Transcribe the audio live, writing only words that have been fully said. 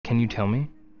Can you tell me?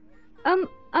 I'm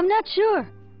not sure.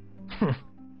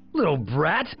 Little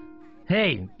brat!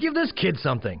 Hey, give this kid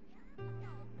something.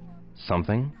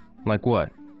 Something? Like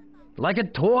what? Like a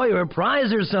toy or a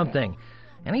prize or something.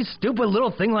 Any stupid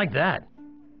little thing like that.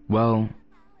 Well...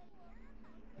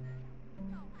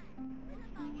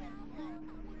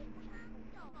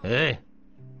 Hey,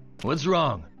 what's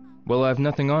wrong? Well, I have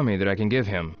nothing on me that I can give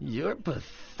him. You're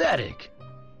pathetic.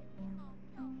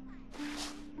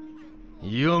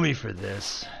 You owe me for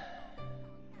this.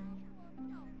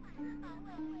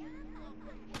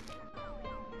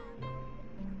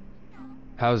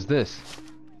 How's this?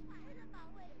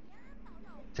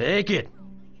 Take it.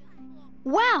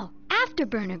 Wow,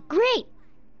 Afterburner, great!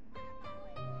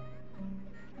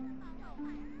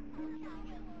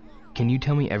 Can you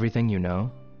tell me everything you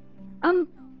know?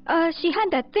 She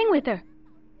had that thing with her.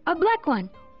 A black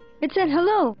one. It said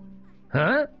hello.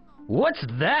 Huh? What's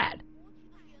that?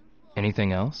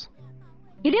 Anything else?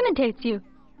 It imitates you.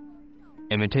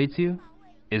 Imitates you?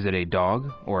 Is it a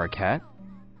dog or a cat?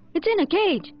 It's in a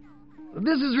cage.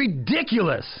 This is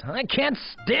ridiculous. I can't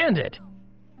stand it.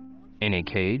 In a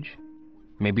cage?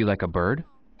 Maybe like a bird?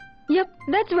 Yep,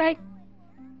 that's right.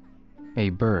 A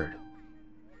bird.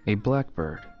 A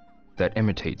blackbird that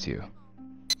imitates you.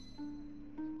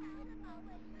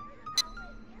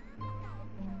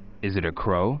 Is it a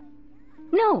crow?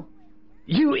 No.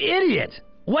 You idiot!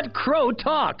 What crow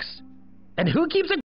talks? And who keeps a